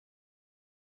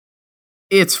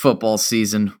It's football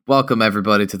season. Welcome,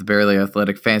 everybody, to the Barely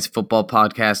Athletic Fantasy Football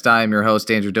Podcast. I am your host,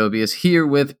 Andrew Dobius, here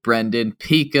with Brendan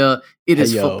Pika. It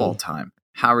is football time.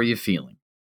 How are you feeling?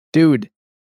 Dude,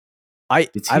 I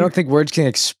don't think words can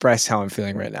express how I'm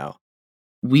feeling right now.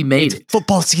 We made it.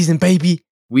 Football season, baby.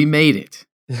 We made it.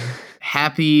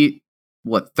 Happy,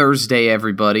 Thursday,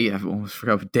 everybody. I almost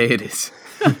forgot what day it is.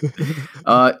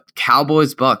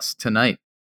 Cowboys Bucks tonight.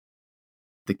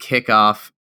 The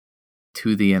kickoff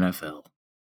to the NFL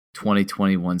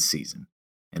 2021 season.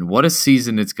 And what a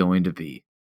season it's going to be.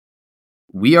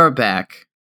 We are back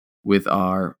with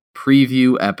our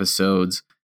preview episodes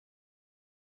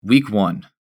week 1.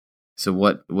 So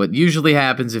what usually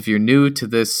happens if you're new to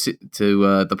this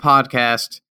the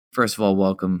podcast, first of all,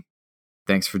 welcome.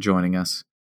 Thanks for joining us.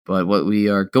 But what we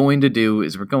are going to do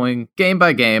is we're going game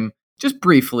by game, just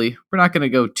briefly. We're not going to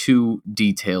go too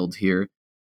detailed here.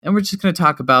 And we're just going to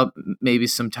talk about maybe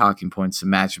some talking points, some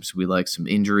matchups we like, some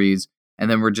injuries, and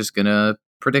then we're just going to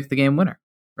predict the game winner,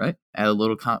 right? Add a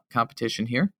little competition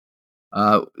here.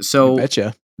 So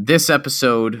betcha. This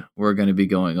episode, we're going to be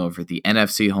going over the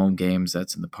NFC home games.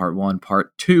 That's in the part 1.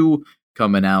 Part 2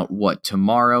 coming out,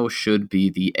 tomorrow should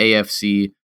be the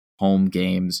AFC home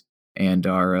games and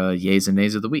our yays and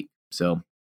nays of the week. So,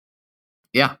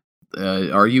 yeah.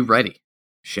 Are you ready?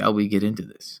 Shall we get into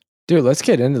this? Dude, let's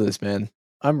get into this, man.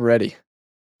 I'm ready.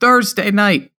 Thursday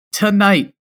night,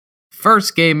 tonight,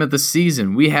 first game of the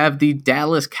season. We have the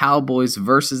Dallas Cowboys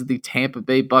versus the Tampa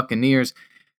Bay Buccaneers.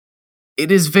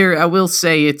 It is I will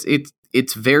say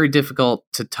it's very difficult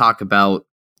to talk about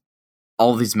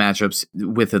all these matchups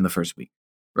within the first week,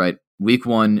 right? Week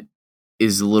 1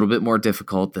 is a little bit more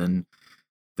difficult than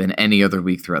any other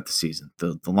week throughout the season.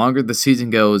 The longer the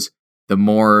season goes, the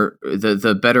more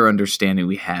the better understanding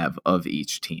we have of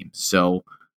each team. So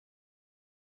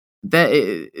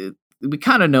we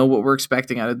kind of know what we're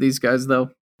expecting out of these guys,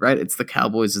 though, right? It's the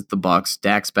Cowboys, it's the Bucs.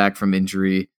 Dak's back from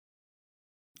injury,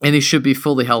 and he should be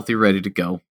fully healthy, ready to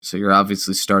go. So you're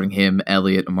obviously starting him,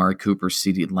 Elliott, Amari Cooper,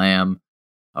 CeeDee Lamb.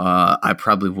 I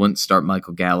probably wouldn't start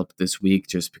Michael Gallup this week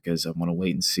just because I want to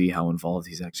wait and see how involved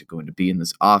he's actually going to be in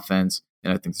this offense,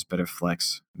 and I think there's better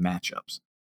flex matchups.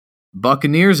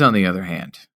 Buccaneers, on the other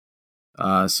hand,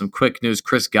 some quick news.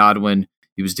 Chris Godwin,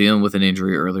 he was dealing with an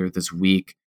injury earlier this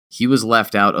week. He was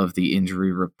left out of the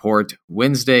injury report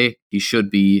Wednesday. He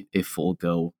should be a full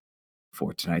go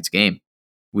for tonight's game,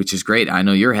 which is great. I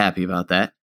know you're happy about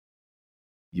that.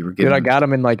 Dude, I got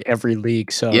him in like every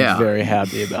league, so I'm very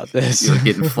happy about this. You're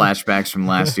getting flashbacks from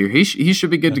last year. He should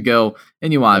be good to go,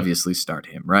 and you obviously start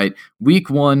him, right? Week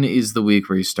 1 is the week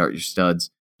where you start your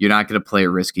studs. You're not going to play it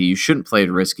risky. You shouldn't play it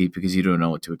risky because you don't know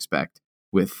what to expect.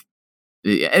 With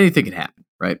anything can happen,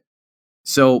 right?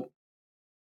 So,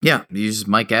 yeah, you use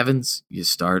Mike Evans, you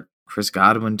start Chris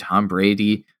Godwin, Tom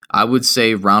Brady. I would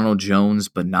say Ronald Jones,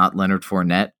 but not Leonard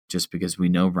Fournette, just because we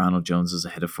know Ronald Jones is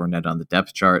ahead of Fournette on the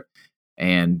depth chart.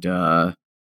 And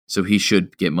so he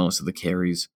should get most of the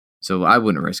carries. So I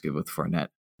wouldn't risk it with Fournette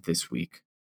this week.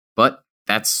 But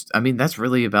that's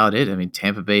really about it. I mean,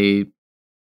 Tampa Bay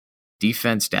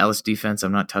defense, Dallas defense,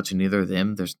 I'm not touching either of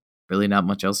them. There's really not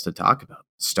much else to talk about.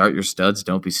 Start your studs.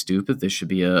 Don't be stupid. This should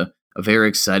be a very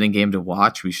exciting game to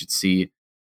watch. We should see,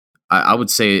 I would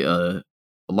say, a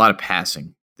lot of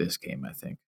passing this game, I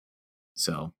think.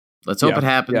 So let's hope it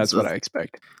happens. Yeah, that's what I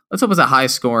expect. Let's hope it's a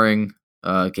high-scoring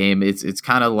game. It's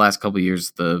kind of the last couple of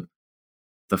years, the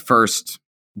first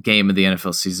game of the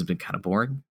NFL season has been kind of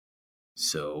boring.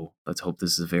 So let's hope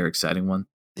this is a very exciting one.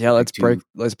 Yeah, let's break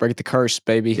the curse,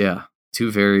 baby. Yeah, 2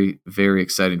 very, very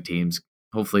exciting teams.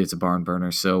 Hopefully it's a barn burner.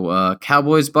 So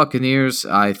Cowboys, Buccaneers,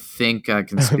 I think I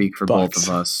can speak for both of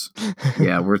us.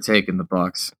 Yeah, we're taking the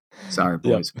Bucs. Sorry,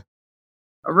 boys. Yep.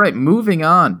 All right, moving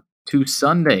on to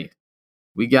Sunday.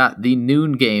 We got the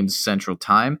noon games Central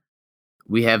Time.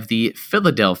 We have the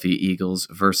Philadelphia Eagles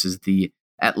versus the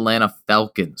Atlanta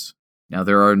Falcons. Now,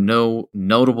 there are no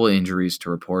notable injuries to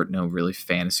report, no really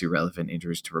fantasy-relevant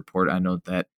injuries to report. I know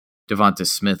that Devonta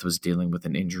Smith was dealing with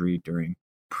an injury during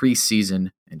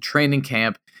preseason and training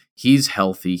camp. He's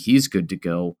healthy. He's good to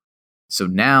go. So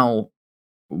now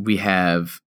we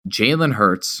have Jalen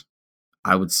Hurts,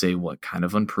 I would say, kind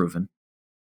of unproven.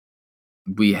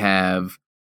 We have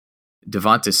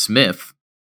Devonta Smith,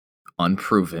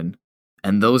 unproven.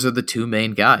 And those are the 2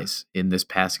 main guys in this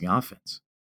passing offense.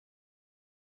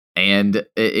 And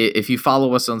if you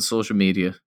follow us on social media,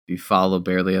 if you follow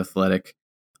Barely Athletic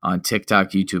on TikTok,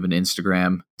 YouTube, and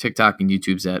Instagram, TikTok and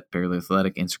YouTube's at Barely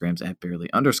Athletic, Instagram's at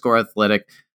Barely_Athletic.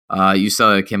 You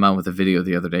saw I came out with a video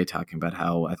the other day talking about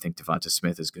how I think Devonta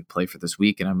Smith is a good play for this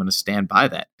week, and I'm going to stand by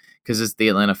that because it's the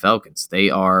Atlanta Falcons. They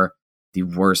are the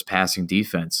worst passing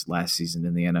defense last season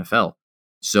in the NFL.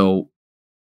 So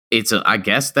I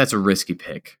guess that's a risky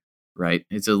pick, right?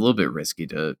 It's a little bit risky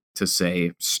to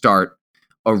say start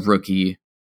a rookie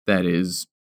that is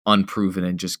unproven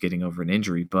and just getting over an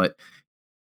injury, but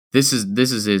this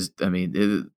is his. I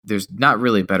mean, there's not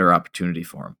really a better opportunity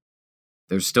for him.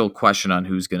 There's still a question on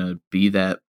who's going to be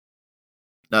that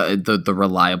the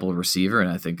reliable receiver,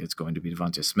 and I think it's going to be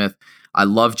Devontae Smith. I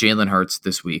love Jalen Hurts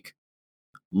this week.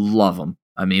 Love him.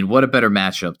 I mean, what a better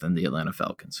matchup than the Atlanta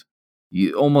Falcons.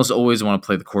 You almost always want to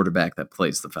play the quarterback that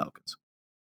plays the Falcons.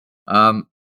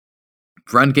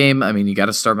 Run game, I mean, you got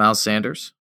to start Miles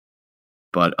Sanders.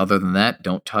 But other than that,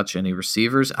 don't touch any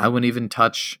receivers. I wouldn't even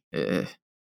touch...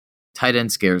 tight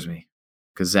end scares me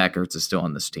because Zach Ertz is still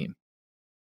on this team.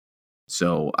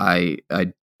 So I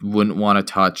wouldn't want to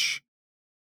touch...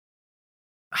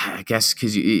 I guess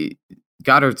because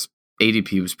Goddard's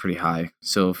ADP was pretty high.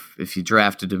 So if you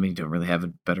drafted him, you don't really have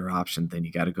a better option, then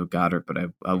you got to go Goddard. But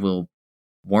I will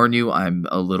warn you, I'm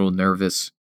a little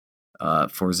nervous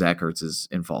for Zach Ertz's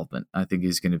involvement. I think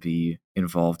he's going to be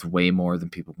involved way more than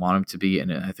people want him to be,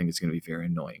 and I think it's going to be very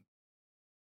annoying.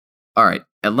 All right,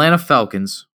 Atlanta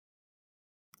Falcons,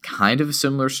 kind of a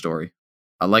similar story.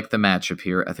 I like the matchup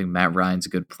here. I think Matt Ryan's a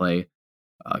good play.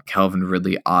 Calvin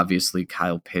Ridley, obviously.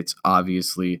 Kyle Pitts,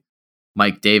 obviously.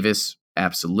 Mike Davis,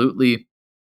 absolutely.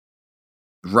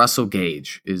 Russell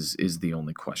Gage is the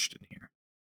only question here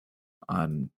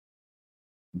on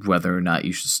whether or not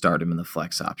you should start him in the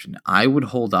flex option. I would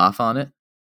hold off on it.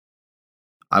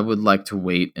 I would like to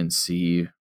wait and see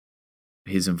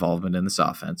his involvement in this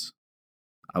offense.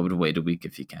 I would wait a week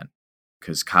if you can,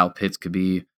 because Kyle Pitts could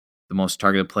be the most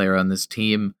targeted player on this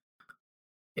team.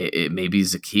 It maybe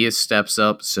Zacchaeus steps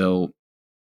up, so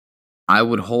I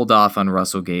would hold off on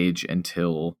Russell Gage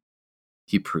until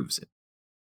he proves it.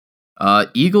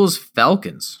 Eagles,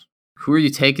 Falcons. Who are you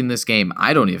taking this game?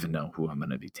 I don't even know who I'm going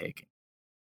to be taking.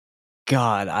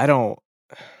 God, I don't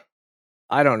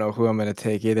know who I'm going to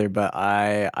take either, but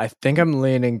I think I'm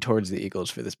leaning towards the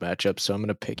Eagles for this matchup, so I'm going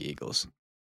to pick Eagles.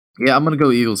 Yeah, I'm going to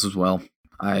go Eagles as well.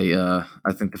 I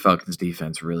think the Falcons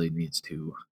defense really needs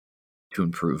to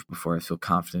improve before I feel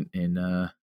confident in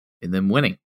them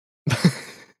winning.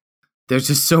 They're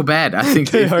just so bad. I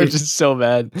think they are just so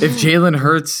bad. If Jalen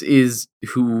Hurts is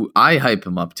who I hype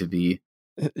him up to be,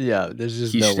 yeah, there's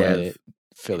just no way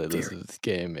Philly loses this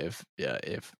game if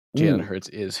Jalen Hurts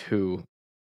is who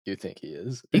you think he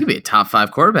is. He could be a top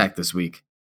 5 quarterback this week.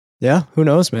 Yeah, who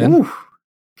knows, man? Ooh,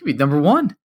 could be number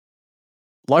 1.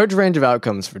 Large range of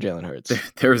outcomes for Jalen Hurts.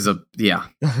 There is a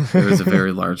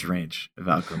very large range of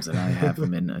outcomes, and I have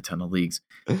him in a ton of leagues.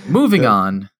 Moving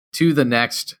on to the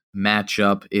next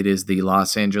matchup, it is the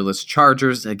Los Angeles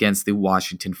Chargers against the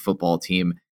Washington Football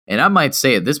Team, and I might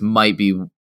say it. This might be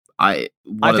I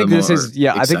think this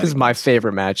is my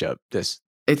favorite matchup.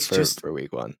 For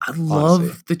week 1. I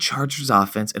love the Chargers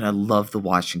offense and I love the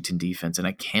Washington defense, and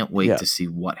I can't wait to see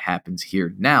what happens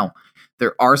here. Now,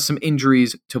 there are some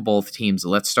injuries to both teams.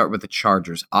 Let's start with the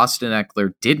Chargers. Austin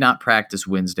Eckler did not practice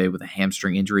Wednesday with a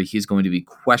hamstring injury. He's going to be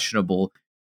questionable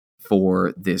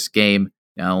for this game.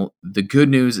 Now, the good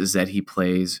news is that he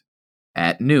plays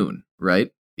at noon,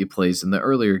 right? He plays in the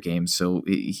earlier game, so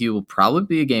he will probably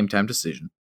be a game time decision,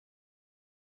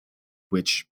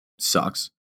 which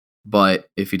sucks. But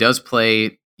if he does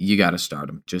play, you got to start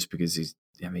him just because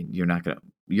you're not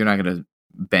gonna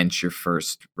bench your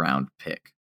first round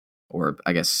pick, or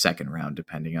I guess second round,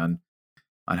 depending on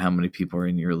how many people are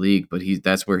in your league. But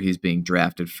that's where he's being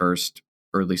drafted first,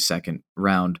 early second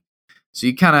round. So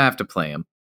you kind of have to play him.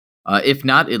 If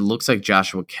not, it looks like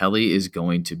Joshua Kelly is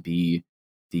going to be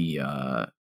the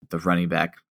running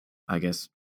back. I guess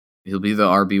he'll be the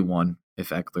RB1 if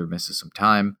Eckler misses some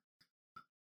time.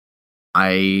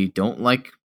 I don't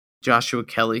like Joshua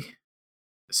Kelly,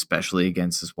 especially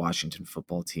against this Washington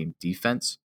Football Team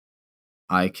defense.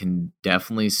 I can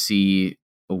definitely see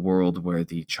a world where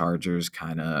the Chargers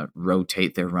kind of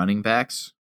rotate their running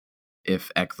backs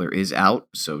if Eckler is out.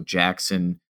 So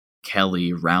Jackson,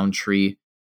 Kelly, Roundtree.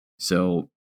 So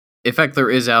if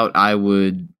Eckler is out, I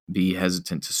would be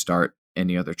hesitant to start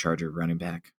any other Charger running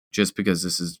back just because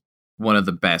this is one of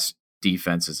the best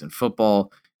defenses in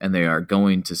football, and they are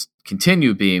going to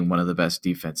continue being one of the best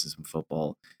defenses in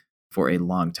football for a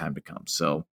long time to come.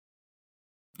 So,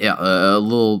 yeah, a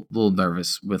little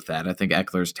nervous with that. I think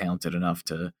Eckler is talented enough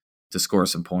to score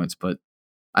some points, but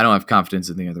I don't have confidence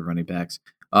in the other running backs.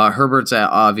 Herbert's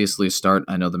obviously a start.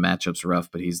 I know the matchup's rough,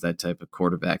 but he's that type of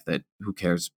quarterback that who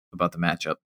cares about the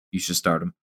matchup? You should start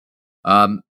him.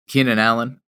 Keenan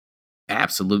Allen,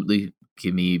 absolutely.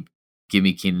 Give me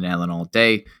Keenan Allen all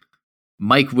day.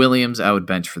 Mike Williams, I would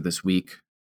bench for this week.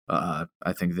 I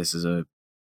think this is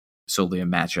solely a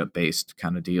matchup based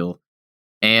kind of deal.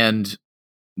 And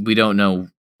we don't know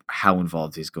how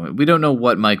involved he's going. We don't know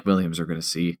what Mike Williams are going to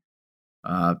see.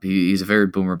 He's a very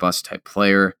boomer bust type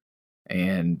player,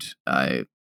 and I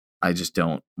just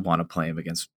don't want to play him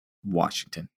against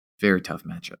Washington. Very tough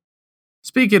matchup.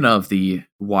 Speaking of the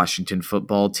Washington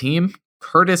football team,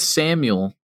 Curtis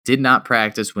Samuel did not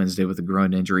practice Wednesday with a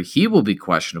groin injury. He will be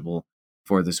questionable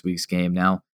for this week's game.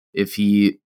 Now, if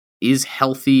he is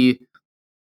healthy,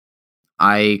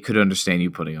 I could understand you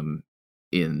putting him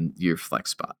in your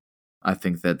flex spot. I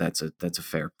think that's a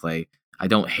fair play. I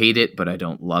don't hate it, but I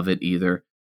don't love it either.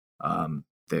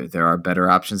 There are better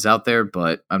options out there,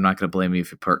 but I'm not going to blame you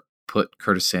if you put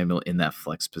Curtis Samuel in that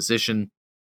flex position.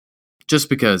 Just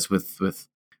because with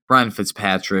Ryan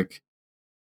Fitzpatrick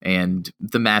and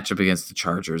the matchup against the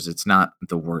Chargers, it's not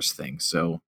the worst thing.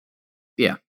 So,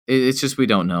 yeah, it's just we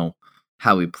don't know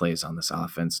how he plays on this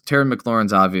offense. Terry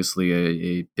McLaurin's obviously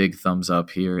a big thumbs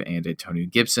up here, and Antonio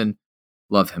Gibson,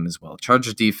 love him as well.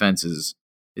 Chargers defense is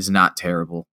not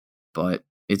terrible, but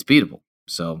it's beatable.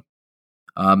 So,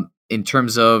 in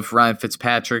terms of Ryan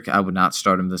Fitzpatrick, I would not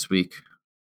start him this week.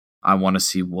 I want to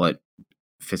see what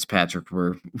Fitzpatrick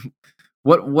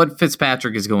what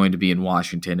Fitzpatrick is going to be in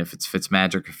Washington. If it's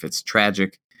Fitzmagic, if it's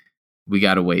tragic, we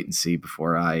got to wait and see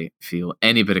before I feel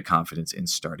any bit of confidence in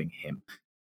starting him.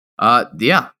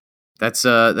 Yeah, that's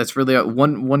really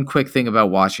one quick thing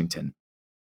about Washington.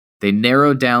 They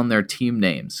narrowed down their team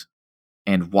names,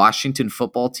 and Washington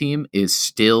football team is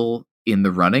still in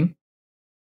the running.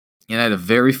 And I had a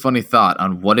very funny thought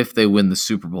on what if they win the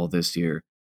Super Bowl this year,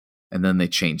 and then they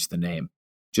change the name.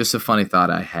 Just a funny thought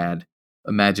I had.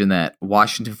 Imagine that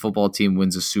Washington football team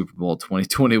wins a Super Bowl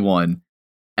 2021,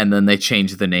 and then they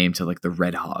change the name to like the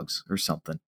Red Hogs or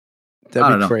something.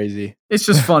 That'd be crazy. It's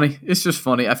just funny. It's just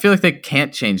funny. I feel like they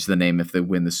can't change the name if they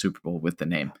win the Super Bowl with the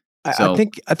name. I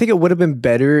think it would have been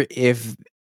better if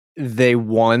they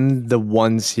won the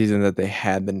one season that they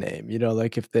had the name. You know,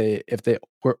 like if they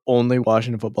were only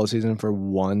Washington football season for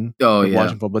one,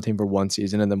 Washington football team for one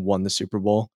season, and then won the Super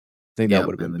Bowl. I think that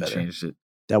would have been better. Changed it.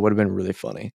 That would have been really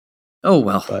funny. Oh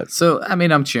well. So I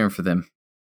mean, I'm cheering for them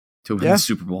to win the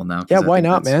Super Bowl now. Yeah, why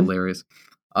not, man? Hilarious.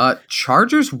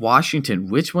 Chargers, Washington.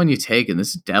 Which one you taking?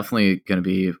 This is definitely going to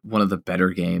be one of the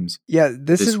better games. Yeah,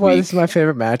 this is why this is my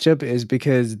favorite matchup, is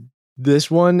because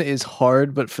this one is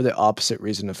hard, but for the opposite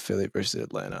reason of Philly versus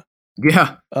Atlanta.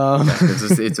 Yeah,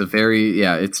 it's a very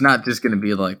It's not just going to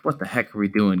be like, what the heck are we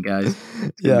doing, guys?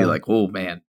 It's going to be like, oh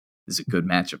man, this is a good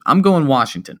matchup. I'm going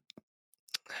Washington.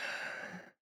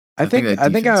 I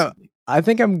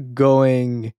think I'm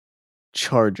going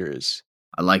Chargers.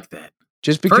 I like that.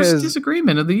 Just because first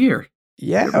disagreement of the year.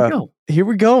 Yeah. Here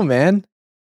we go, man.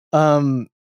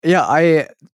 I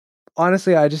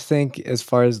honestly just think, as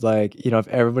far as like, if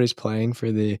everybody's playing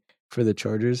for the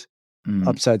Chargers,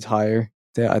 upside's higher.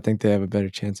 I think they have a better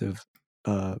chance of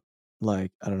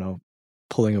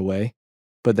pulling away.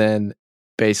 But then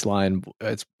baseline,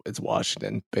 it's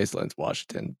Washington. Baseline's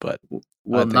Washington, but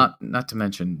not to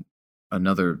mention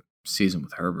another season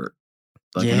with Herbert.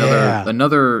 Like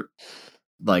another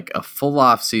like a full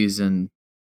off season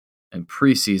and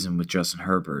preseason with Justin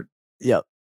Herbert. Yep.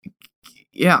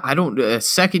 Yeah, I don't.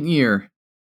 Second year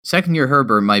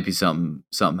Herbert might be something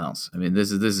else. I mean,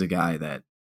 this is a guy that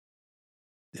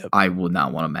I will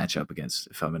not want to match up against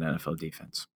if I'm an NFL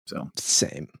defense. So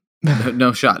same.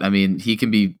 no shot. I mean, he can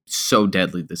be so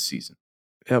deadly this season.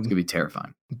 It's gonna be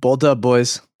terrifying. Bolt up,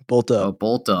 boys. Bolt up. Oh,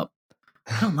 bolt up.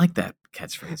 I don't like that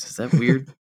catchphrase. Is that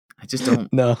weird? I just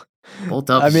don't. No. Bolt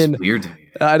up is weird to me.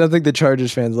 I don't think the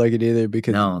Chargers fans like it either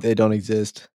because they don't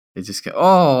exist. They just go,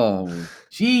 oh,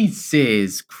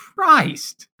 Jesus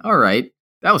Christ. All right.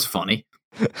 That was funny.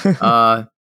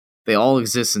 They all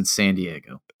exist in San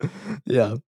Diego.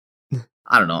 Yeah.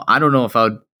 I don't know. I don't know if I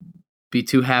would be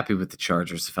too happy with the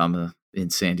Chargers if I'm in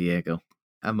San Diego.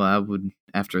 I would,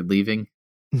 after leaving,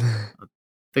 I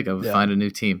think I would find a new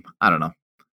team. I don't know.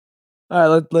 All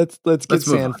right, let's get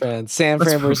San Fran. San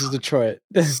Fran versus Detroit.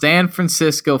 San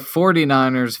Francisco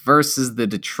 49ers versus the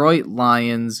Detroit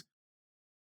Lions.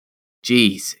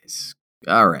 Jesus.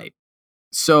 All right.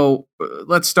 So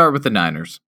let's start with the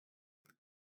Niners.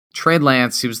 Trey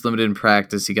Lance, he was limited in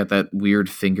practice. He got that weird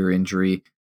finger injury.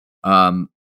 Jimmy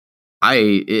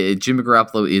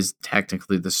Garoppolo is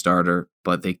technically the starter,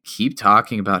 but they keep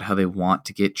talking about how they want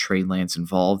to get Trey Lance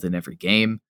involved in every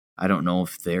game. I don't know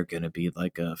if they're going to be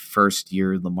like a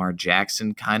first-year Lamar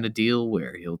Jackson kind of deal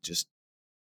where he'll just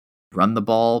run the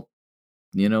ball,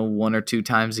 one or two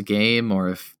times a game, or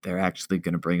if they're actually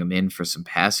going to bring him in for some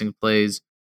passing plays.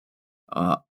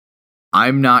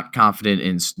 I'm not confident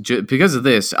in because of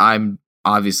this. I'm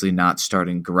obviously not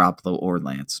starting Garoppolo or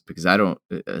Lance because I don't.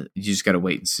 You just got to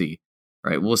wait and see,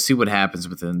 right? We'll see what happens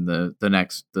within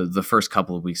the first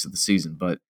couple of weeks of the season,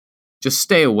 but just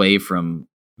stay away from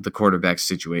the quarterback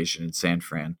situation in San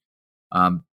Fran.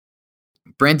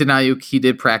 Brandon Ayuk, he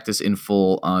did practice in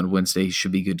full on Wednesday. He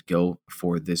should be good to go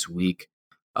for this week.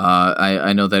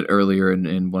 I know that earlier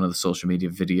in one of the social media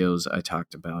videos, I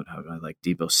talked about how I like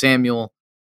Deebo Samuel,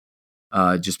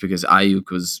 just because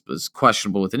Ayuk was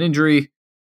questionable with an injury.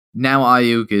 Now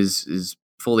Ayuk is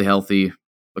fully healthy,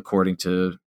 according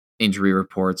to injury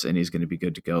reports, and he's going to be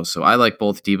good to go. So I like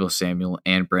both Deebo Samuel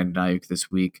and Brandon Ayuk this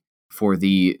week. For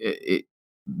the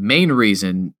main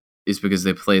reason is because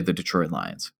they played the Detroit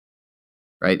Lions.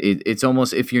 Right? It's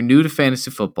almost, if you're new to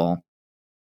fantasy football,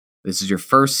 this is your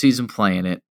first season playing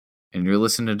it, and you're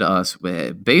listening to us.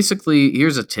 Basically,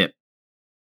 here's a tip.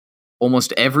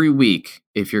 Almost every week,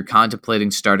 if you're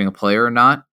contemplating starting a player or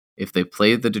not, if they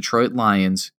play the Detroit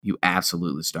Lions, you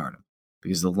absolutely start them.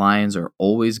 Because the Lions are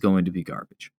always going to be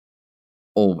garbage.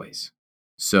 Always.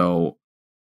 So,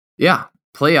 yeah,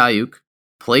 play Ayuk,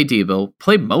 play Deebo,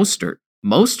 play Mostert.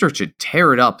 Mostert should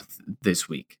tear it up this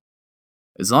week.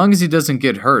 As long as he doesn't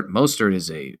get hurt, Mostert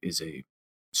is a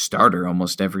starter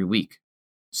almost every week.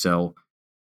 So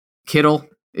Kittle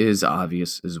is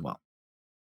obvious as well.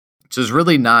 So there's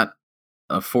really not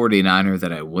a 49er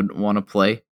that I wouldn't want to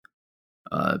play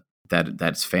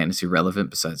that's fantasy relevant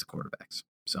besides the quarterbacks.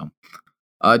 So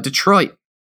Detroit,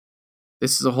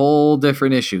 this is a whole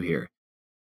different issue here.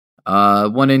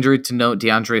 One injury to note,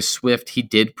 DeAndre Swift, he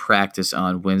did practice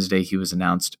on Wednesday. He was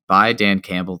announced by Dan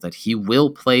Campbell that he will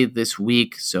play this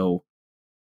week. So,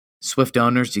 Swift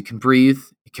owners, you can breathe.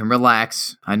 You can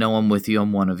relax. I know I'm with you.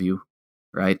 I'm one of you,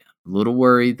 right? A little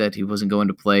worried that he wasn't going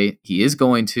to play. He is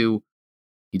going to.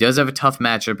 He does have a tough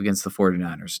matchup against the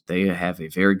 49ers. They have a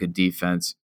very good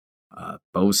defense.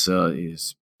 Bosa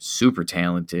is super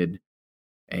talented,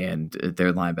 and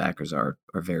their linebackers are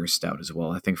very stout as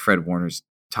well. I think Fred Warner's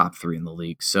top 3 in the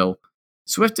league. So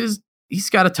Swift he's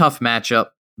got a tough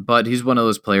matchup, but he's one of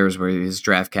those players where his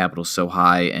draft capital is so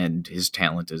high and his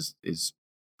talent is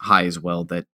high as well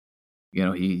that, you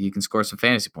know, he can score some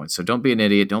fantasy points. So don't be an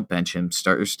idiot. Don't bench him.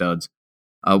 Start your studs.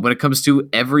 When it comes to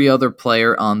every other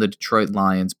player on the Detroit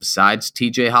Lions besides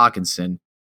TJ Hawkinson,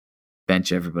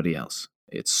 bench everybody else.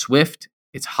 It's Swift.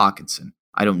 It's Hawkinson.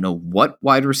 I don't know what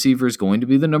wide receiver is going to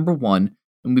be the number 1,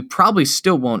 and we probably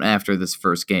still won't after this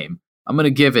first game. I'm going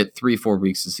to give it 3-4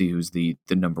 weeks to see who's the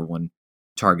number 1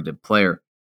 targeted player.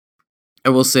 I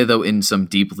will say, though, in some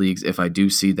deep leagues, if I do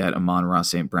see that Amon-Ra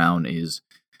St. Brown is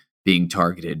being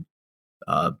targeted,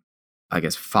 I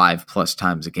guess 5+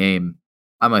 times a game,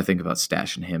 I might think about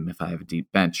stashing him if I have a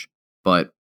deep bench.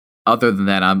 But other than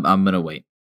that, I'm going to wait.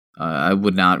 I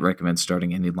would not recommend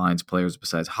starting any Lions players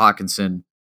besides Hawkinson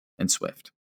and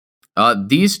Swift.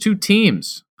 These two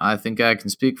teams, I think I can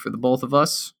speak for the both of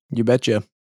us. You betcha.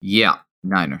 Yeah,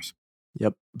 Niners.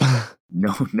 Yep.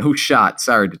 No shot.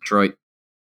 Sorry, Detroit.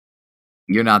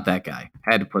 You're not that guy.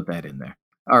 Had to put that in there.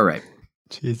 All right.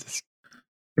 Jesus.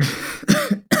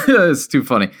 It's too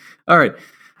funny. All right.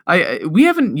 We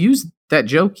haven't used that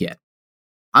joke yet.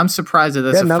 I'm surprised that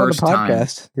that's the first time.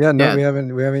 Yeah, no, we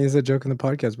haven't used that joke in the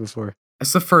podcast before.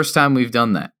 It's the first time we've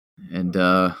done that.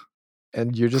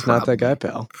 And you're just not that guy,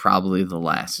 pal. Probably the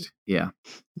last. Yeah.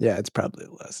 Yeah, it's probably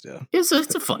the last, yeah. It's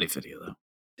a funny video though.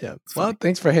 Yeah. Well,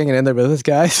 thanks for hanging in there with us,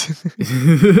 guys.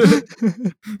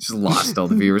 Just lost all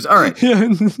the viewers. All right. Yeah.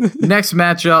 Next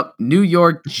matchup, New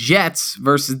York Jets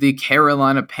versus the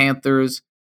Carolina Panthers.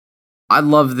 I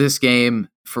love this game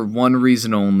for one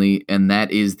reason only, and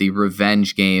that is the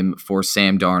revenge game for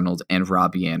Sam Darnold and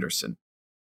Robbie Anderson.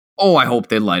 Oh, I hope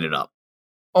they light it up.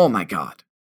 Oh my God.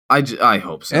 I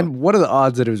hope so. And what are the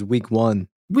odds that it was week 1?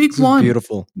 Week 1.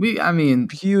 Beautiful.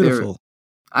 Beautiful.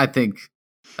 I think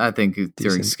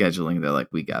during scheduling, they're like,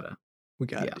 we gotta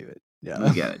do it. Yeah.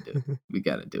 We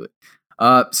gotta do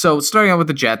it. So starting out with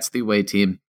the Jets, the away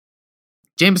team.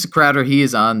 Jamison Crowder, he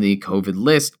is on the COVID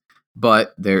list,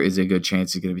 but there is a good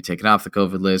chance he's going to be taken off the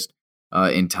COVID list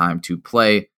in time to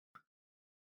play.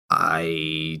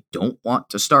 I don't want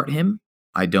to start him.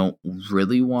 I don't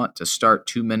really want to start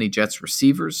too many Jets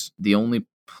receivers. The only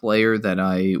player that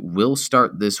I will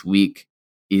start this week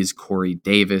is Corey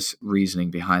Davis. Reasoning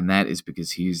behind that is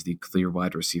because he's the clear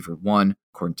wide receiver 1,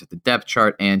 according to the depth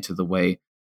chart and to the way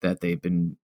that they've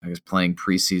been, I guess, playing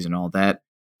preseason, all that.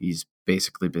 He's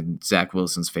basically been Zach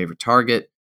Wilson's favorite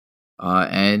target,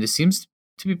 and it seems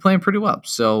to be playing pretty well.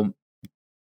 So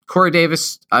Corey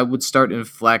Davis, I would start in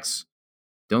flex.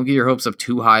 Don't get your hopes up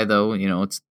too high, though. You know,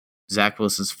 it's Zach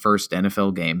Wilson's first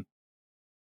NFL game.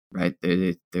 right?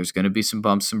 There's going to be some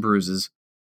bumps and bruises.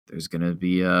 There's going to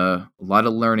be a lot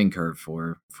of learning curve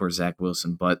for Zach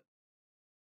Wilson. But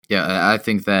yeah, I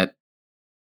think that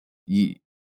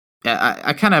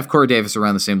I kind of have Corey Davis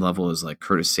around the same level as like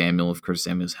Curtis Samuel. If Curtis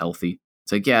Samuel's healthy,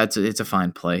 it's like, yeah, it's a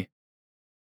fine play.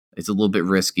 It's a little bit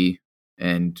risky,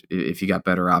 and if you got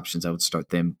better options, I would start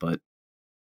them. But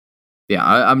yeah,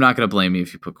 I'm not going to blame you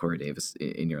if you put Corey Davis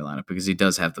in your lineup because he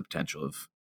does have the potential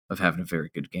of having a very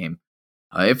good game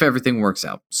if everything works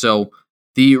out. So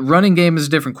the running game is a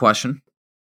different question,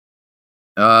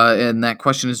 and that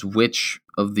question is which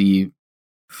of the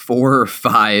 4 or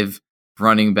 5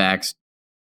 running backs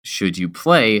should you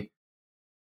play?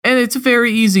 And it's a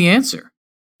very easy answer.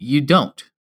 You don't.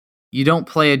 You don't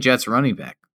play a Jets running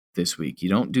back this week. You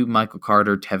don't do Michael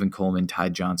Carter, Tevin Coleman, Ty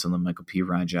Johnson, Michael P.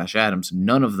 Ryan, Josh Adams.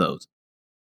 None of those.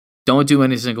 Don't do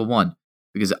any single one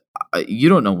because you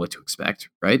don't know what to expect,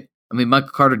 right? I mean, Michael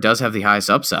Carter does have the highest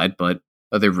upside, but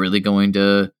are they really going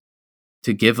to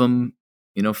give him,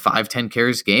 5-10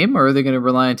 carries a game, or are they going to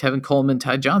rely on Tevin Coleman,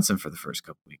 Ty Johnson for the first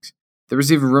couple weeks? There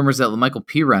was even rumors that Michael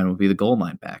P. Ryan would be the goal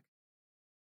line back.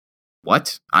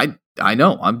 What? I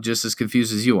know. I'm just as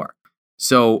confused as you are.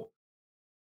 So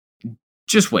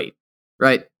just wait,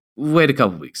 right? Wait a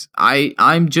couple weeks.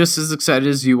 I'm just as excited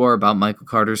as you are about Michael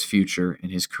Carter's future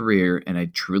and his career, and I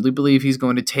truly believe he's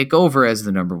going to take over as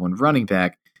the number 1 running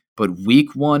back. But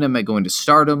week 1, am I going to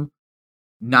start him?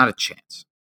 Not a chance.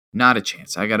 Not a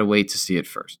chance. I got to wait to see it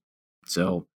first.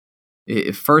 So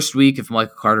first week, if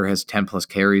Michael Carter has 10-plus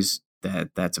carries,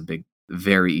 that's a big,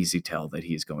 very easy tell that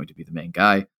he's going to be the main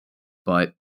guy.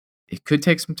 But it could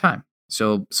take some time.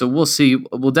 So we'll see.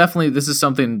 We'll definitely, this is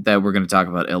something that we're going to talk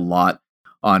about a lot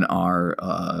on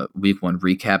our week 1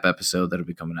 recap episode that'll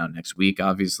be coming out next week,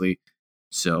 obviously.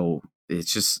 So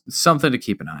it's just something to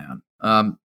keep an eye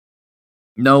on.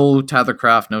 No Tyler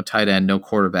Kroft, no tight end, no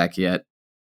quarterback yet.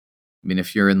 I mean,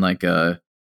 if you're in like a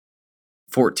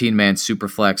 14-man super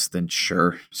flex, then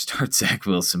sure, start Zach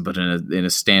Wilson. But in a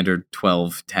standard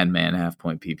 12, 10-man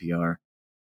half-point PPR,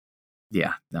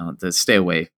 yeah, no, stay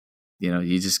away.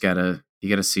 You just gotta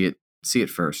see it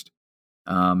first.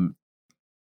 Or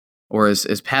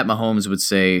as Pat Mahomes would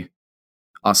say,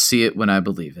 I'll see it when I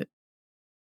believe it.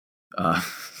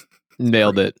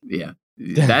 Nailed it. Yeah,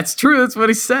 that's true. That's what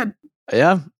he said.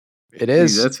 Yeah, it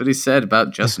is. That's what he said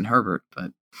about Justin Herbert.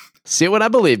 But see it when I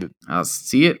believe it. I'll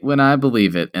see it when I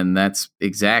believe it, and that's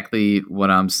exactly what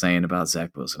I'm saying about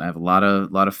Zach Wilson. I have a lot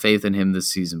of faith in him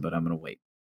this season, but I'm gonna wait.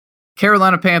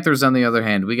 Carolina Panthers, on the other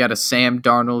hand, we got a Sam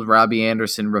Darnold, Robbie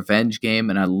Anderson revenge game,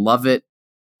 and I love it.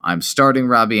 I'm starting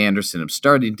Robbie Anderson. I'm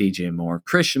starting DJ Moore.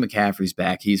 Christian McCaffrey's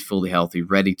back. He's fully healthy,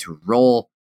 ready to roll,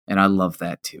 and I love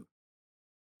that too.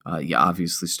 You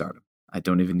obviously start him. I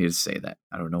don't even need to say that.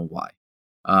 I don't know why.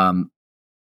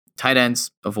 Tight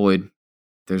ends, avoid.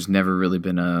 There's never really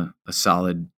been a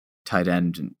solid tight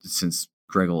end since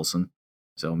Greg Olsen,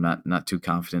 so I'm not too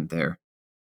confident there.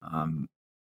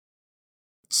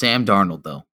 Sam Darnold,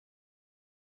 though.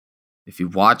 If you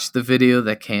watch the video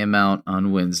that came out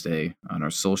on Wednesday on our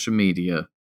social media,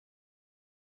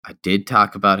 I did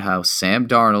talk about how Sam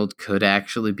Darnold could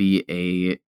actually be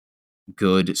a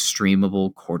good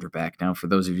streamable quarterback. Now, for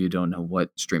those of you who don't know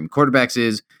what streaming quarterbacks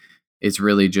is, it's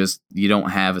really just you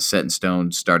don't have a set in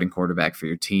stone starting quarterback for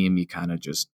your team. You kind of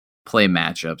just play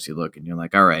matchups. You look and you're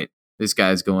like, all right, this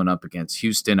guy's going up against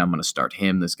Houston. I'm going to start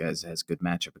him. This guy has a good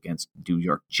matchup against New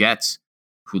York Jets,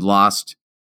 who lost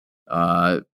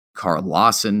Carl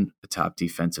Lawson, a top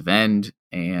defensive end,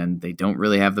 and they don't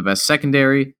really have the best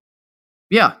secondary.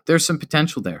 Yeah, there's some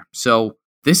potential there. So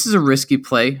this is a risky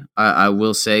play. I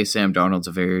will say Sam Darnold's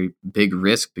a very big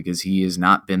risk because he has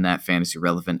not been that fantasy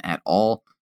relevant at all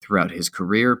throughout his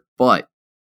career. But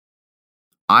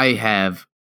I have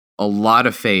a lot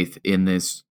of faith in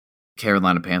this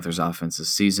Carolina Panthers offense this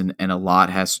season, and a lot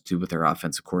has to do with their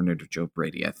offensive coordinator, Joe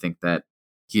Brady. I think that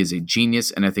he is a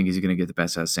genius, and I think he's going to get the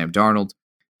best out of Sam Darnold,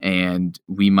 and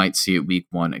we might see it week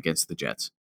 1 against the Jets.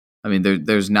 I mean,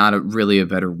 there's not really a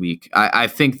better week. I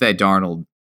think that Darnold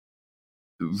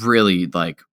really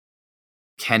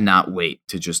cannot wait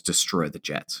to just destroy the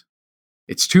Jets.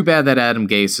 It's too bad that Adam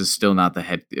Gase is still not the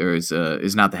head or is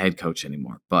not the head coach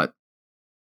anymore. But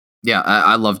yeah,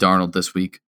 I love Darnold this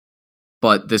week.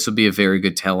 But this will be a very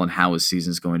good tell on how his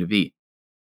season is going to be.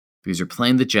 Because you're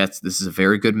playing the Jets. This is a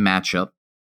very good matchup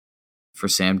for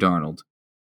Sam Darnold.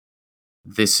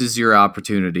 This is your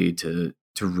opportunity to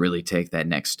really take that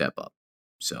next step up.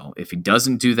 So if he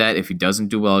doesn't do that, if he doesn't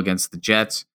do well against the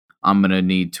Jets, I'm going to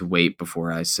need to wait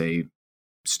before I say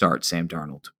start Sam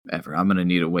Darnold ever. I'm going to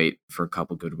need to wait for a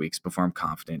couple good weeks before I'm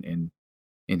confident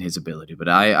in his ability.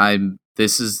 But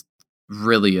this is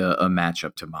really a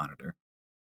matchup to monitor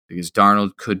because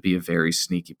Darnold could be a very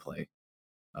sneaky play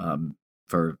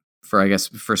for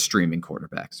streaming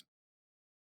quarterbacks.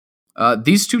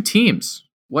 These two teams,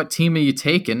 what team are you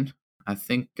taking? I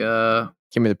think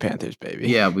give me the Panthers, baby.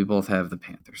 Yeah, we both have the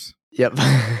Panthers. Yep.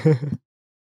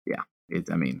 Yeah,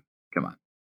 come on.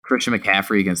 Christian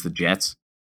McCaffrey against the Jets.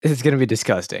 It's going to be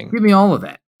disgusting. Give me all of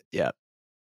that. Yep.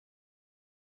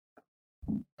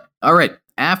 All right,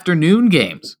 afternoon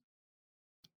games.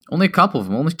 Only a couple of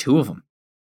them, only two of them.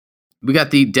 We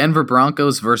got the Denver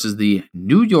Broncos versus the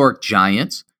New York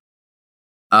Giants.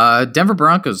 Denver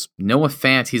Broncos, Noah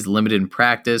Fant, he's limited in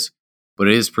practice, but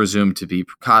it is presumed to be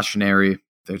precautionary.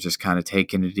 They're just kind of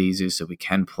taking it easy so we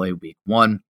can play week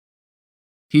 1.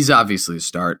 He's obviously a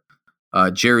start.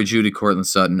 Jerry Jeudy, Cortland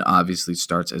Sutton obviously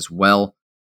starts as well.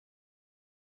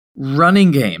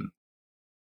 Running game.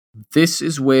 This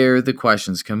is where the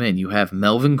questions come in. You have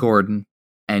Melvin Gordon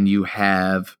and you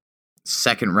have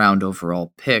second round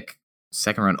overall pick.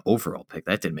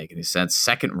 That didn't make any sense.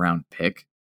 Second round pick,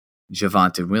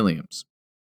 Javonte Williams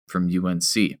from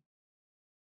UNC.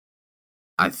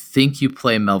 I think you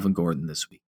play Melvin Gordon this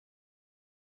week.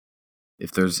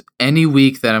 If there's any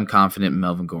week that I'm confident in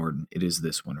Melvin Gordon, it is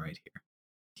this one right here.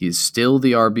 He is still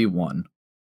the RB1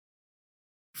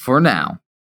 for now.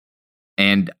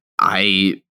 And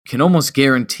I can almost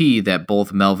guarantee that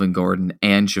both Melvin Gordon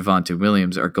and Javonte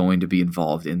Williams are going to be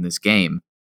involved in this game.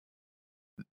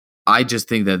 I just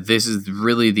think that this is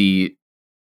really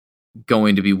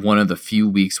going to be one of the few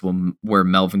weeks where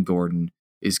Melvin Gordon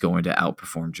is going to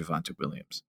outperform Javonte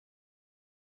Williams.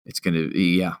 It's going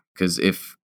to, because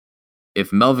if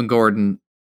Melvin Gordon,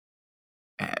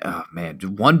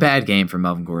 one bad game for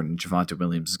Melvin Gordon, Javonte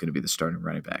Williams is going to be the starting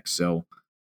running back. So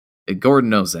Gordon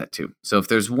knows that too. So if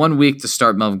there's 1 week to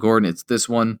start Melvin Gordon, it's this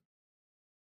one.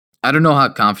 I don't know how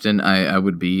confident I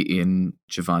would be in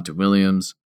Javonte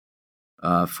Williams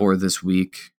for this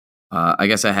week. I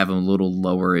guess I have him a little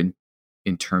lower in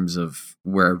terms of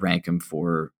where I rank him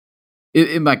for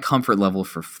in my comfort level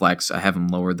for flex. I have him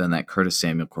lower than that Curtis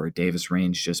Samuel, Corey Davis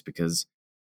range just because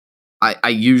I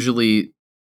usually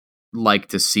like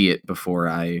to see it before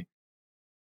I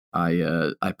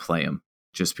play him,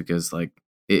 just because like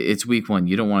it's week 1.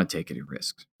 You don't want to take any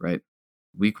risks, right?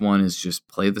 Week 1 is just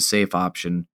play the safe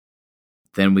option.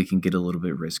 Then we can get a little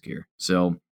bit riskier.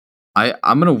 So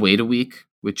I'm going to wait a week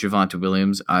with Javonte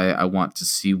Williams. I want to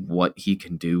see what he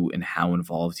can do and how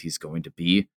involved he's going to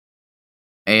be.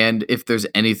 And if there's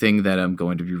anything that I'm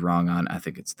going to be wrong on, I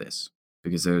think it's this.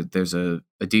 Because there's a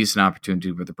decent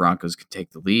opportunity where the Broncos can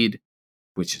take the lead,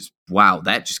 which is, wow,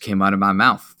 that just came out of my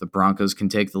mouth. The Broncos can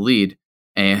take the lead,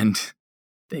 and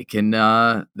they can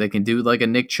do like a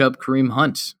Nick Chubb, Kareem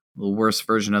Hunt, a little worse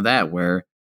version of that, where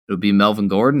it'll be Melvin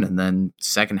Gordon, and then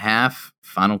second half,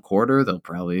 final quarter, they'll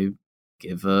probably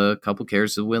give a couple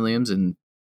carries to Williams, and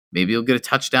maybe he'll get a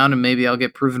touchdown, and maybe I'll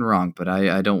get proven wrong. But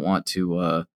I don't want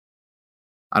to.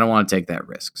 I don't want to take that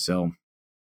risk. So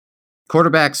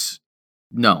quarterbacks.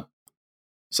 No.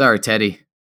 Sorry, Teddy.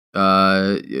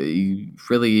 You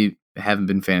really haven't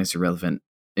been fantasy relevant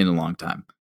in a long time.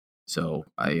 So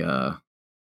I'm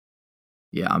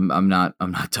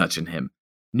not touching him.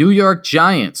 New York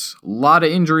Giants, a lot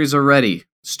of injuries already.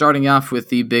 Starting off with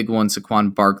the big one,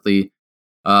 Saquon Barkley,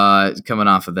 coming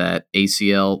off of that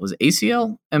ACL. Was it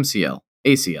ACL? MCL?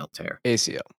 ACL tear.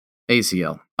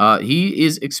 ACL. He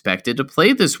is expected to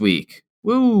play this week.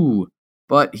 Woo!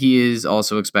 But he is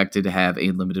also expected to have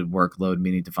a limited workload,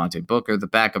 meaning Devontae Booker, the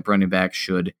backup running back,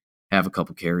 should have a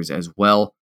couple carries as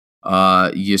well.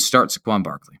 You start Saquon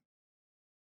Barkley.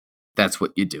 That's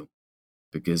what you do.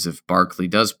 Because if Barkley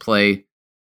does play,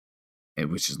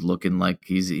 which is looking like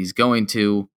he's going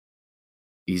to,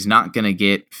 he's not going to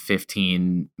get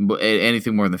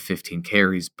anything more than 15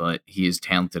 carries, but he is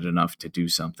talented enough to do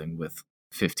something with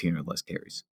 15 or less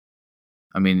carries.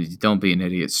 I mean, don't be an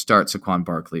idiot. Start Saquon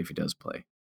Barkley if he does play.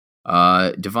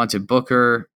 Devontae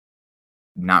Booker,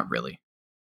 not really.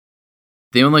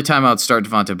 The only time I would start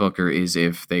Devontae Booker is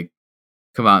if they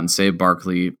come out and say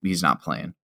Barkley, he's not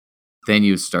playing. Then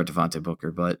you would start Devontae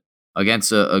Booker. But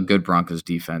against a good Broncos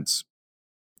defense,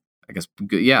 I guess,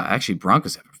 actually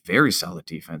Broncos have a very solid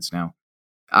defense now.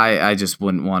 I just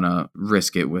wouldn't want to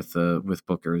risk it with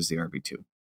Booker as the RB2.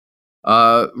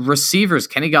 Receivers,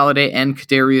 Kenny Golladay and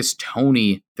Kadarius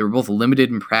Toney. They were both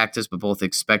limited in practice, but both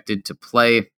expected to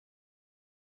play.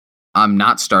 I'm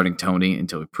not starting Toney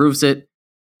until he proves it.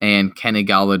 And Kenny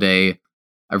Golladay,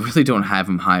 I really don't have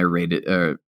him higher rated,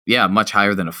 much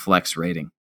higher than a flex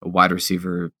rating. A wide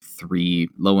receiver 3,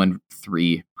 low end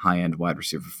 3, high end wide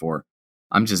receiver 4.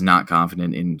 I'm just not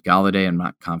confident in Golladay. I'm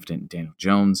not confident in Daniel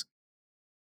Jones.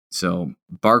 So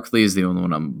Barkley is the only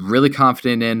one I'm really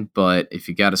confident in, but if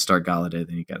you got to start Golladay,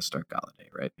 then you got to start Golladay,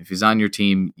 right? If he's on your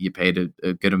team, you paid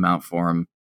a good amount for him.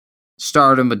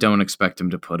 Start him, but don't expect him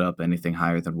to put up anything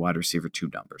higher than wide receiver 2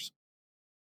 numbers.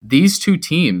 These two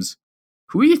teams,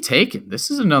 who are you taking? This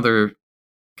is another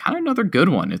good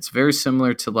one. It's very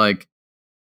similar to like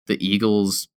the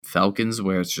Eagles Falcons,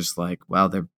 where it's just like, wow,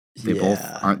 they both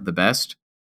aren't the best.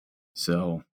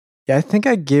 So yeah, I think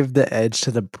I give the edge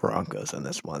to the Broncos on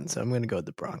this one, so I'm going to go with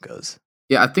the Broncos.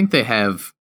 Yeah, I think they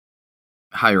have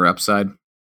higher upside.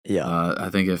 Yeah, I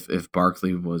think if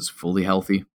Barkley was fully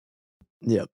healthy,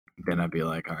 yep, then I'd be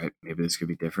like, all right, maybe this could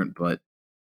be different. But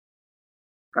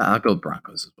I'll go with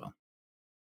Broncos as well.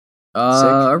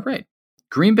 All right,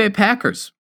 Green Bay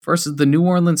Packers versus the New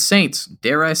Orleans Saints.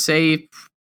 Dare I say,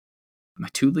 my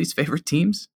 2 least favorite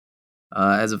teams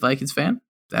as a Vikings fan.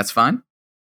 That's fine.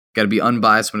 Got to be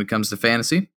unbiased when it comes to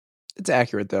fantasy. It's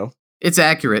accurate, though. It's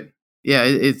accurate. Yeah,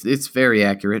 it's very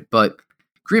accurate. But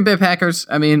Green Bay Packers,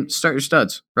 I mean, start your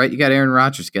studs, right? You got Aaron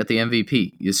Rodgers, you got the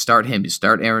MVP. You start him. You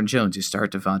start Aaron Jones. You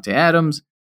start Devontae Adams.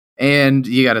 And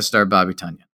you got to start Bobby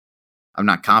Tonyan. I'm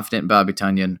not confident in Bobby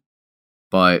Tonyan,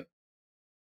 but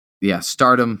yeah,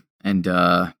 start him and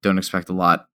don't expect a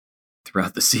lot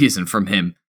throughout the season from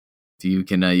him. You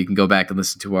can go back and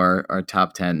listen to our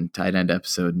top 10 tight end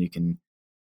episode, and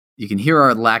you can hear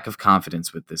our lack of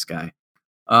confidence with this guy.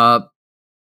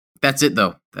 That's it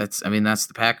though. That's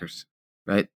the Packers,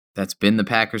 right? That's been the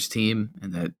Packers team,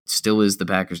 and that still is the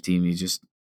Packers team. You just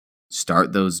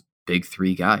start those big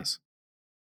 3 guys.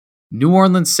 New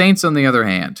Orleans Saints, on the other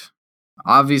hand,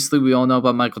 obviously we all know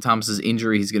about Michael Thomas's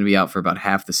injury. He's going to be out for about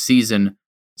half the season.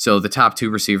 So the top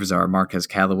 2 receivers are Marquez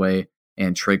Callaway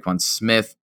and Tre'Quan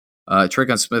Smith.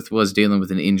 Tre'Quan Smith was dealing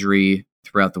with an injury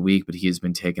throughout the week, but he has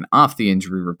been taken off the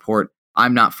injury report.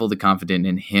 I'm not fully confident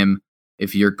in him.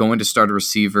 If you're going to start a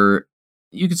receiver,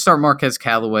 you can start Marquez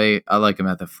Callaway. I like him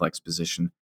at the flex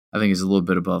position. I think he's a little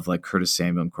bit above like Curtis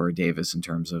Samuel and Corey Davis in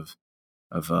terms of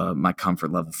my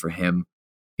comfort level for him.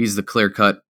 He's the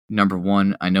clear-cut number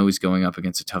 1. I know he's going up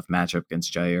against a tough matchup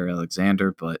against Jair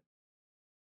Alexander, but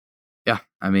yeah,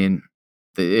 I mean,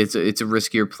 it's a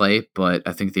riskier play, but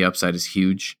I think the upside is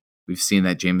huge. We've seen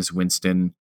that Jameis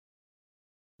Winston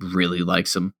really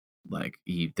likes him. Like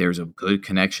there's a good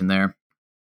connection there.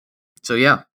 So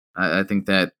yeah, I think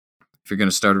that if you're going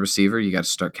to start a receiver, you got to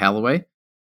start Callaway.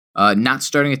 Not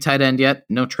starting a tight end yet.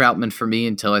 No Troutman for me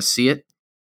until I see it.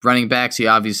 Running backs, you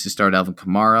obviously start Alvin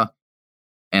Kamara.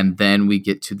 And then we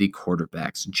get to the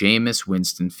quarterbacks. Jameis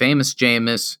Winston, famous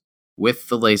Jameis with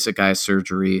the LASIK eye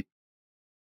surgery.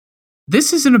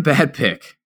 This isn't a bad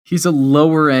pick. He's a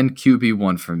lower end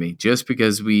QB1 for me, just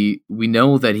because we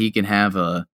know that he can have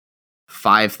a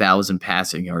 5,000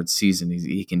 passing yard season.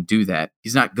 He can do that.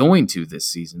 He's not going to this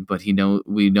season, but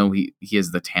we know he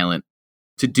has the talent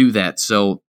to do that.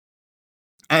 So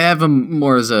I have him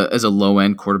more as a low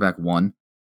end quarterback 1.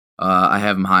 I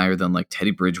have him higher than like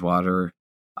Teddy Bridgewater.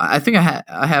 I think I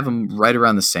have him right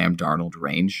around the Sam Darnold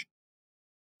range,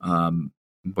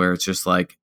 where it's just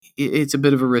like it's a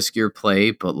bit of a riskier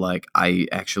play, but like I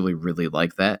actually really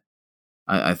like that.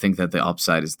 I think that the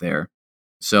upside is there.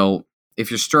 So if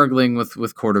you're struggling with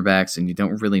quarterbacks and you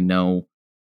don't really know,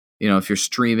 if you're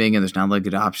streaming and there's not a lot of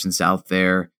good options out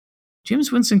there,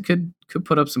 Jameis Winston could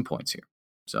put up some points here.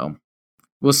 So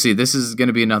we'll see. This is going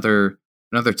to be another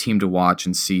team to watch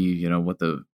and see,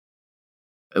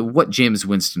 what Jameis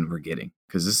Winston we're getting,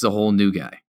 because this is a whole new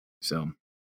guy. So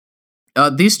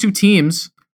these 2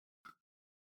 teams,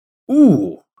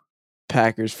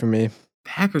 Packers for me.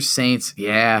 Packers Saints,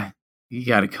 yeah, you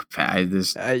got to go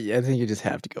Packers. I think you just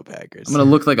have to go Packers. I'm going to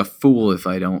look like a fool if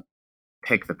I don't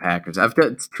pick the Packers. I've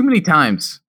got too many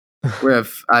times where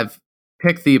I've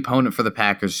picked the opponent for the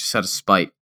Packers just out of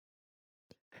spite.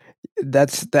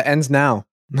 That ends now.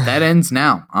 That ends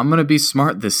now. I'm going to be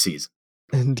smart this season.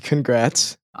 And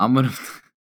congrats.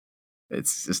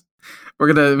 It's just,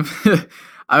 we're going to,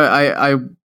 I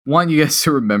want you guys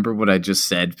to remember what I just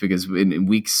said, because in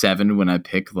week 7, when I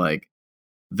pick like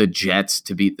the Jets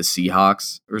to beat the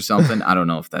Seahawks or something, I don't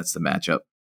know if that's the matchup,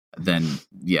 then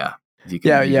yeah.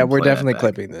 We're definitely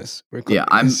clipping this.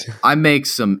 I make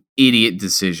some idiot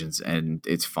decisions and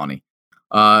it's funny.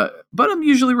 But I'm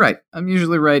usually right. I'm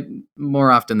usually right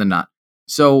more often than not.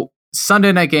 So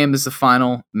Sunday night game is the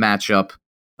final matchup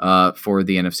for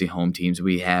the NFC home teams.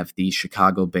 We have the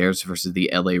Chicago Bears versus the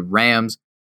LA Rams.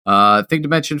 Thing to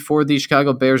mention for the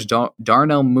Chicago Bears,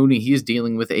 Darnell Mooney, he is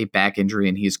dealing with a back injury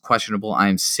and he is questionable. I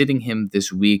am sitting him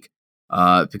this week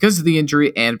because of the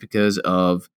injury and because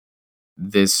of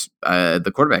this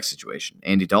the quarterback situation.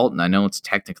 Andy Dalton, I know it's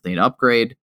technically an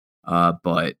upgrade,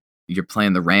 but you're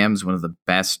playing the Rams, one of the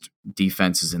best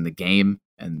defenses in the game,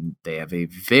 and they have a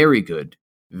very good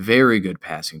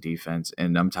passing defense.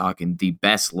 And I'm talking the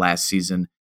best last season,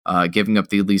 giving up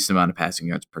the least amount of passing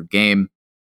yards per game.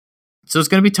 So it's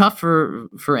going to be tough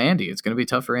for Andy. It's going to be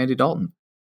tough for Andy Dalton.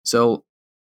 So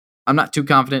I'm not too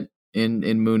confident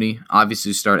in Mooney. Obviously,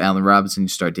 you start Allen Robinson, you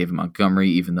start David Montgomery,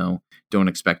 even though don't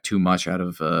expect too much out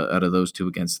of those two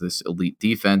against this elite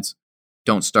defense.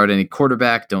 Don't start any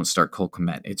quarterback. Don't start Cole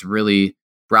Kmet. It's really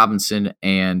Robinson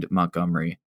and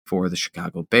Montgomery for the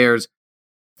Chicago Bears.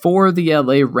 For the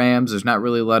LA Rams, there's not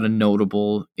really a lot of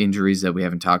notable injuries that we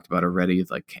haven't talked about already.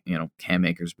 Like, Cam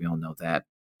Akers, we all know that.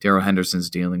 Darrell Henderson's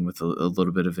dealing with a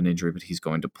little bit of an injury, but he's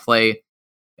going to play.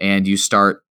 And you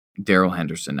start Darrell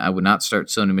Henderson. I would not start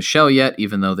Sony Michel yet,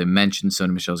 even though they mentioned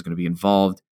Sony Michel is going to be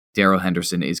involved. Darrell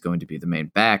Henderson is going to be the main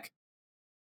back.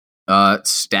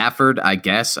 Stafford, I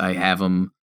guess I have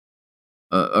him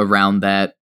around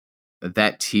that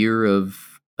tier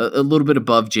of a little bit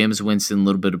above Jameis Winston, a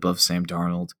little bit above Sam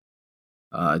Darnold,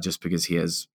 just because he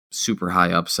has super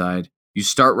high upside. You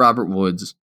start Robert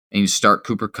Woods and you start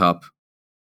Cooper Kupp,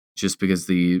 just because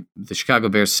the Chicago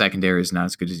Bears secondary is not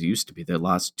as good as it used to be. They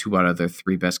lost 2 out of their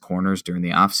 3 best corners during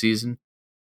the offseason.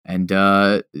 And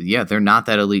they're not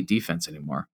that elite defense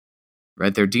anymore.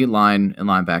 Right? Their D-line and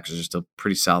linebackers are still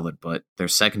pretty solid, but their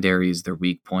secondary is their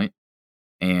weak point.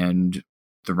 And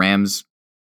the Rams'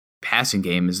 passing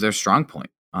game is their strong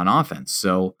point on offense.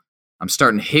 So I'm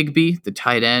starting Higbee, the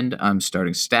tight end. I'm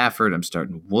starting Stafford. I'm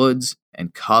starting Woods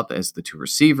and Kupp as the 2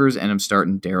 receivers. And I'm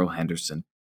starting Darrell Henderson.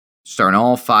 Starting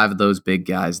all 5 of those big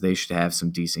guys. They should have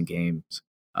some decent games.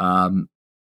 I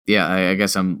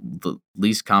guess I'm the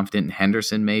least confident in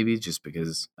Henderson, maybe, just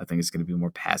because I think it's going to be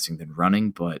more passing than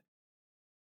running. But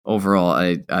overall,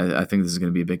 I think this is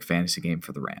going to be a big fantasy game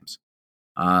for the Rams.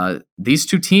 These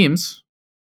 2 teams,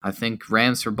 I think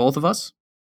Rams for both of us.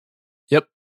 Yep.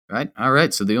 Right. All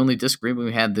right. So the only disagreement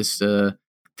we had this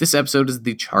episode is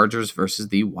the Chargers versus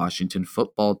the Washington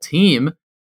Football Team.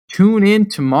 Tune in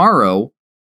tomorrow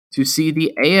to see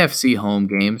the AFC home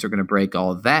games. We're going to break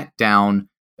all of that down,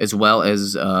 as well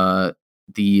as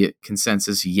the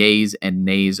consensus yays and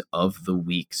nays of the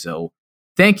week. So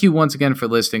thank you once again for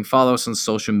listening. Follow us on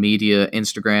social media.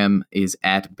 Instagram is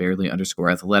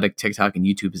 @barely_athletic. TikTok and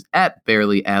YouTube is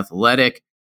 @barelyathletic.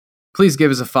 Please give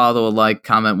us a follow, a like,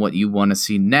 comment what you want to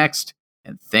see next.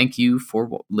 And thank you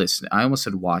for listening. I almost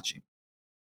said watching.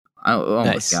 Oh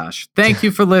nice. My gosh. Thank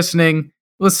you for listening.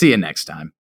 We'll see you next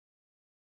time.